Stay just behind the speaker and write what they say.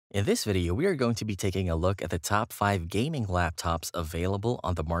In this video, we are going to be taking a look at the top 5 gaming laptops available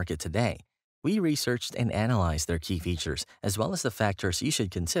on the market today. We researched and analyzed their key features, as well as the factors you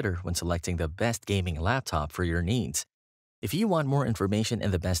should consider when selecting the best gaming laptop for your needs. If you want more information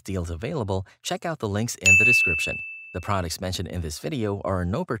and the best deals available, check out the links in the description. The products mentioned in this video are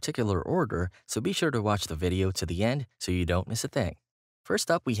in no particular order, so be sure to watch the video to the end so you don't miss a thing.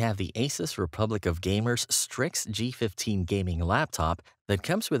 First up, we have the Asus Republic of Gamers Strix G15 gaming laptop that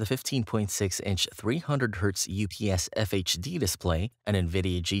comes with a 15.6-inch 300Hz UPS FHD display, an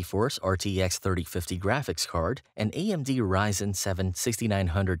NVIDIA GeForce RTX 3050 graphics card, an AMD Ryzen 7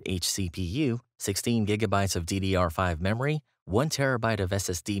 6900H CPU, 16GB of DDR5 memory, 1TB of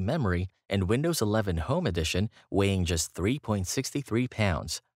SSD memory, and Windows 11 Home Edition weighing just 3.63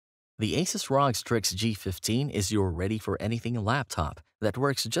 pounds. The Asus ROG Strix G15 is your ready-for-anything laptop that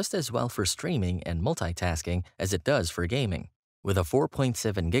works just as well for streaming and multitasking as it does for gaming. With a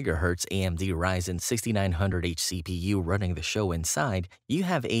 4.7 GHz AMD Ryzen 6900H CPU running the show inside, you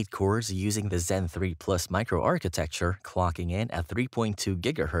have 8 cores using the Zen 3 Plus microarchitecture, clocking in at 3.2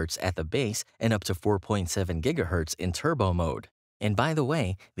 GHz at the base and up to 4.7 GHz in turbo mode. And by the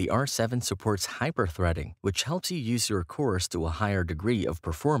way, the R7 supports hyper-threading, which helps you use your cores to a higher degree of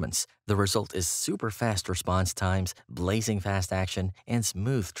performance. The result is super fast response times, blazing fast action, and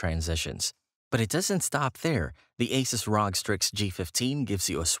smooth transitions. But it doesn't stop there. The Asus ROG Strix G15 gives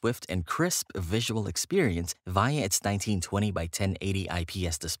you a swift and crisp visual experience via its 1920 by 1080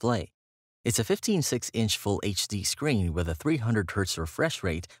 IPS display. It's a 15.6-inch Full HD screen with a 300Hz refresh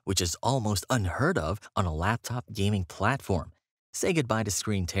rate, which is almost unheard of on a laptop gaming platform. Say goodbye to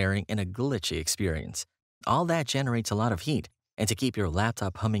screen tearing and a glitchy experience. All that generates a lot of heat, and to keep your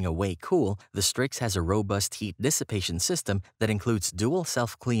laptop humming away cool, the Strix has a robust heat dissipation system that includes dual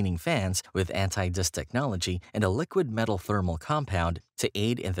self-cleaning fans with anti-dust technology and a liquid metal thermal compound to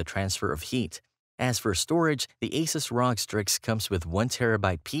aid in the transfer of heat. As for storage, the Asus ROG Strix comes with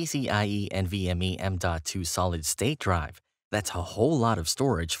 1TB PCIe NVMe M.2 solid-state drive. That's a whole lot of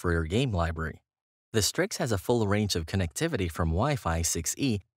storage for your game library. The Strix has a full range of connectivity from Wi-Fi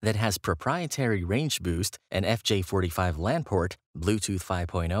 6E that has proprietary range boost, an FJ45 LAN port, Bluetooth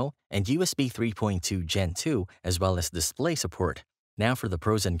 5.0, and USB 3.2 Gen 2, as well as display support. Now for the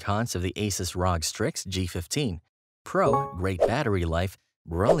pros and cons of the Asus ROG Strix G15. Pro, great battery life,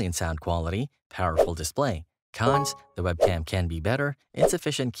 brilliant sound quality, powerful display. Cons, the webcam can be better,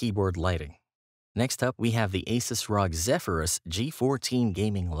 insufficient keyboard lighting. Next up, we have the Asus ROG Zephyrus G14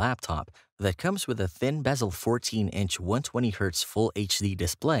 gaming laptop that comes with a thin bezel 14-inch 120Hz Full HD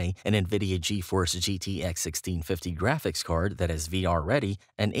display, an NVIDIA GeForce GTX 1650 graphics card that is VR ready,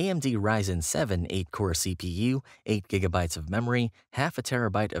 an AMD Ryzen 7 8-core CPU, 8GB of memory, half a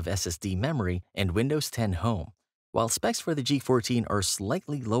terabyte of SSD memory, and Windows 10 Home. While specs for the G14 are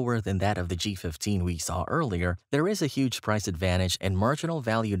slightly lower than that of the G15 we saw earlier, there is a huge price advantage and marginal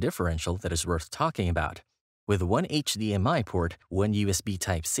value differential that is worth talking about. With one HDMI port, one USB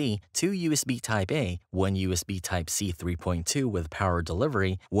Type-C, two USB Type-A, one USB Type-C 3.2 with power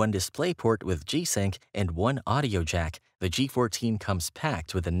delivery, one DisplayPort with G-Sync, and one audio jack, the G14 comes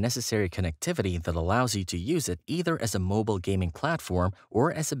packed with the necessary connectivity that allows you to use it either as a mobile gaming platform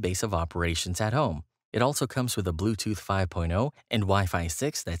or as a base of operations at home. It also comes with a Bluetooth 5.0 and Wi-Fi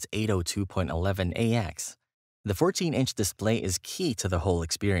 6 that's 802.11ax. The 14-inch display is key to the whole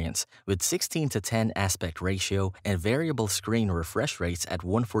experience, with 16:10 aspect ratio and variable screen refresh rates at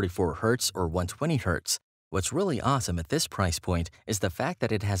 144Hz or 120Hz. What's really awesome at this price point is the fact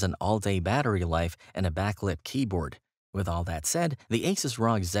that it has an all-day battery life and a backlit keyboard. With all that said, the Asus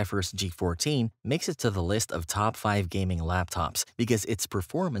ROG Zephyrus G14 makes it to the list of top 5 gaming laptops because its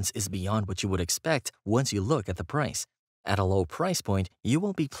performance is beyond what you would expect once you look at the price. At a low price point, you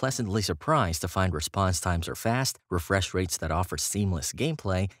will be pleasantly surprised to find response times are fast, refresh rates that offer seamless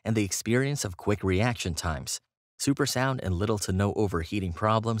gameplay, and the experience of quick reaction times. Super sound and little to no overheating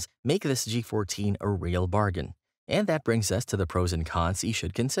problems make this G14 a real bargain. And that brings us to the pros and cons you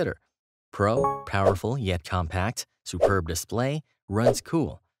should consider. Pro, powerful yet compact, superb display, runs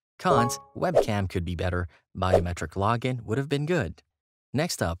cool. Cons, webcam could be better, biometric login would have been good.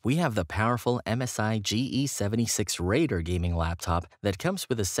 Next up, we have the powerful MSI GE76 Raider gaming laptop that comes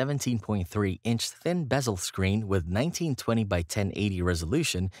with a 17.3-inch thin bezel screen with 1920 by 1080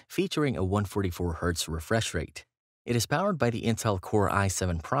 resolution featuring a 144Hz refresh rate. It is powered by the Intel Core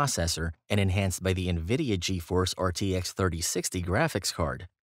i7 processor and enhanced by the NVIDIA GeForce RTX 3060 graphics card.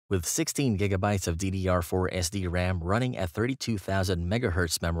 With 16GB of DDR4 SD RAM running at 32,000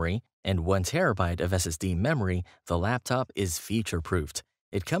 MHz memory and 1 TB of SSD memory, the laptop is future-proofed.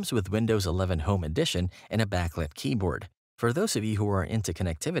 It comes with Windows 11 Home Edition and a backlit keyboard. For those of you who are into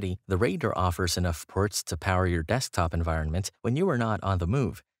connectivity, the Raider offers enough ports to power your desktop environment when you are not on the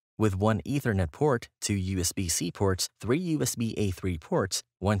move. With one Ethernet port, two USB-C ports, three USB A3 ports,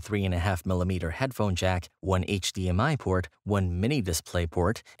 one 3.5mm headphone jack, one HDMI port, one mini display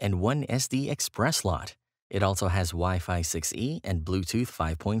port, and one SD Express slot. It also has Wi-Fi 6E and Bluetooth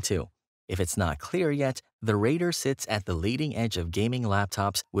 5.2. If it's not clear yet, the Raider sits at the leading edge of gaming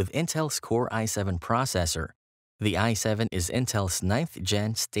laptops with Intel's Core i7 processor. The i7 is Intel's 9th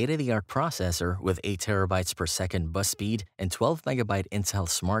gen state-of-the-art processor with 8 TB per second bus speed and 12 MB Intel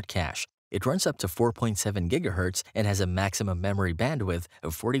Smart Cache. It runs up to 4.7 GHz and has a maximum memory bandwidth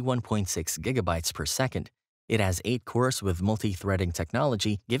of 41.6 GB per second. It has 8 cores with multi-threading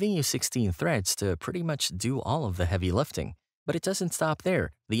technology, giving you 16 threads to pretty much do all of the heavy lifting. But it doesn't stop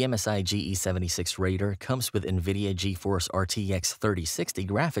there. The MSI GE76 Raider comes with NVIDIA GeForce RTX 3060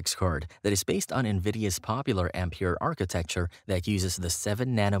 graphics card that is based on NVIDIA's popular Ampere architecture that uses the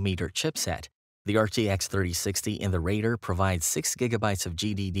 7nm chipset. The RTX 3060 in the Raider provides 6 GB of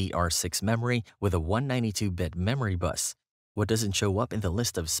GDDR6 memory with a 192-bit memory bus. What doesn't show up in the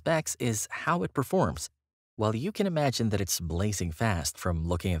list of specs is how it performs. While you can imagine that it's blazing fast from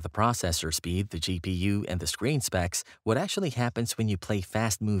looking at the processor speed, the GPU, and the screen specs, what actually happens when you play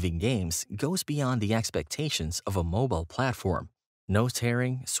fast-moving games goes beyond the expectations of a mobile platform. No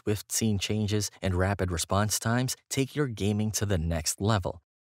tearing, swift scene changes, and rapid response times take your gaming to the next level.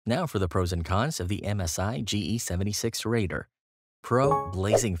 Now for the pros and cons of the MSI GE76 Raider. Pro,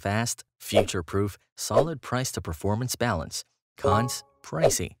 blazing fast, future-proof, solid price-to-performance balance. Cons,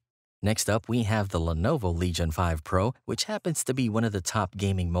 pricey. Next up, we have the Lenovo Legion 5 Pro, which happens to be one of the top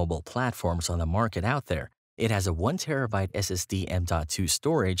gaming mobile platforms on the market out there. It has a 1TB SSD M.2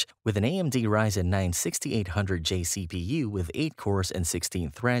 storage with an AMD Ryzen 9 6800J CPU with 8 cores and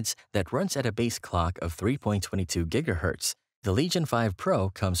 16 threads that runs at a base clock of 3.22 GHz. The Legion 5 Pro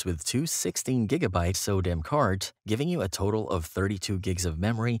comes with two 16GB SODIMM cards, giving you a total of 32 gigs of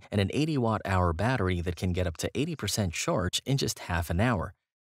memory and an 80Wh battery that can get up to 80% charge in just half an hour.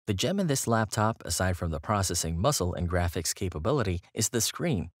 The gem in this laptop, aside from the processing muscle and graphics capability, is the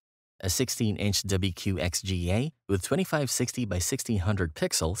screen. A 16-inch WQXGA with 2560 by 1600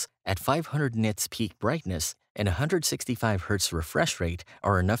 pixels at 500 nits peak brightness and 165 Hz refresh rate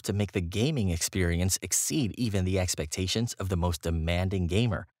are enough to make the gaming experience exceed even the expectations of the most demanding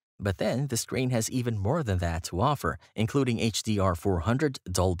gamer. But then, the screen has even more than that to offer, including HDR400,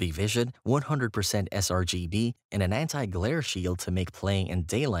 Dolby Vision, 100% sRGB, and an anti-glare shield to make playing in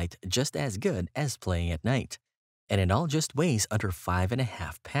daylight just as good as playing at night. And it all just weighs under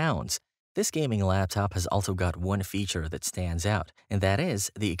 5.5 pounds. This gaming laptop has also got one feature that stands out, and that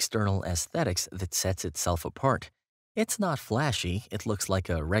is the external aesthetics that sets itself apart. It's not flashy, it looks like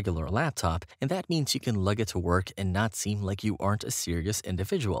a regular laptop, and that means you can lug it to work and not seem like you aren't a serious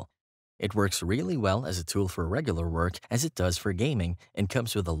individual. It works really well as a tool for regular work as it does for gaming and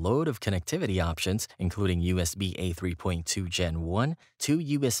comes with a load of connectivity options including USB A 3.2 Gen 1, two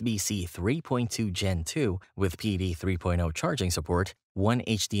USB-C 3.2 Gen 2 with PD 3.0 charging support, one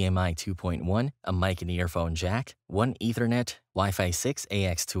HDMI 2.1, a mic and earphone jack, one Ethernet, Wi-Fi 6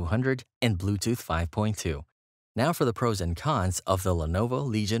 AX200, and Bluetooth 5.2. Now for the pros and cons of the Lenovo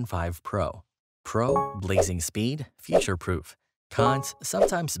Legion 5 Pro. Pro, blazing speed, future-proof. Cons,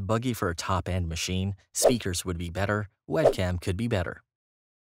 sometimes buggy for a top-end machine, speakers would be better, webcam could be better.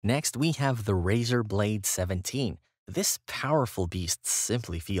 Next, we have the Razer Blade 17. This powerful beast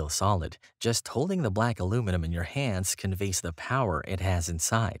simply feels solid. Just holding the black aluminum in your hands conveys the power it has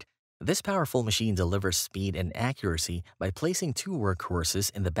inside. This powerful machine delivers speed and accuracy by placing two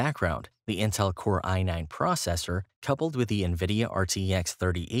workhorses in the background, the Intel Core i9 processor coupled with the NVIDIA RTX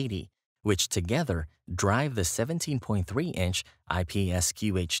 3080, which together drive the 17.3-inch IPS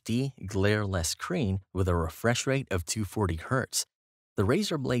QHD glare-less screen with a refresh rate of 240 Hz. The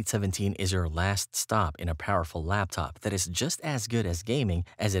Razer Blade 17 is your last stop in a powerful laptop that is just as good as gaming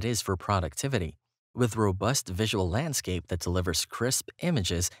as it is for productivity. With robust visual landscape that delivers crisp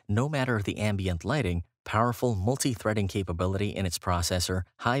images no matter the ambient lighting, powerful multi-threading capability in its processor,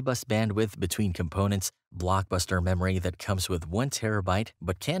 high bus bandwidth between components, blockbuster memory that comes with 1 TB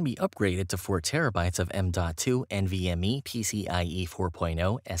but can be upgraded to 4 TB of M.2 NVMe PCIe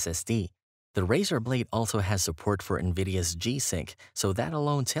 4.0 SSD. The Razer Blade also has support for NVIDIA's G-Sync, so that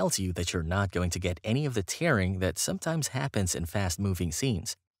alone tells you that you're not going to get any of the tearing that sometimes happens in fast-moving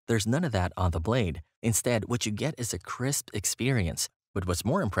scenes. There's none of that on the Blade. Instead, what you get is a crisp experience. But what's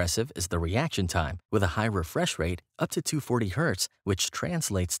more impressive is the reaction time, with a high refresh rate up to 240 Hz, which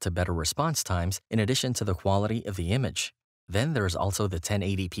translates to better response times in addition to the quality of the image. Then there's also the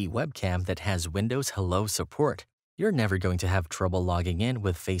 1080p webcam that has Windows Hello support. you're never going to have trouble logging in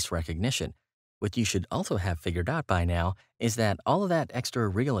with face recognition. What you should also have figured out by now is that all of that extra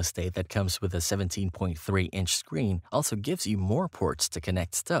real estate that comes with a 17.3-inch screen also gives you more ports to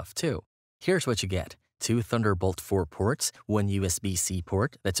connect stuff too. Here's what you get. 2 Thunderbolt 4 ports, 1 USB-C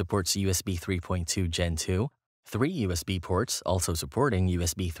port that supports USB 3.2 Gen 2, 3 USB ports also supporting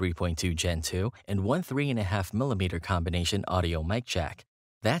USB 3.2 Gen 2, and 1 3.5mm combination audio mic jack.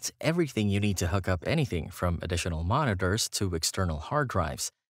 That's everything you need to hook up anything from additional monitors to external hard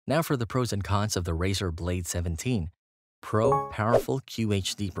drives. Now for the pros and cons of the Razer Blade 17. Pro, powerful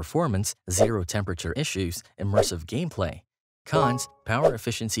QHD performance, zero temperature issues, immersive gameplay. Cons, power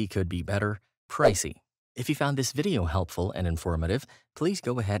efficiency could be better, pricey. If you found this video helpful and informative, please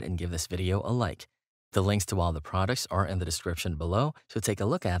go ahead and give this video a like. The links to all the products are in the description below, so take a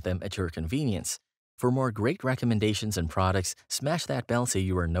look at them at your convenience. For more great recommendations and products, smash that bell so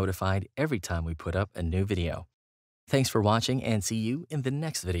you are notified every time we put up a new video. Thanks for watching and see you in the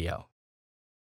next video.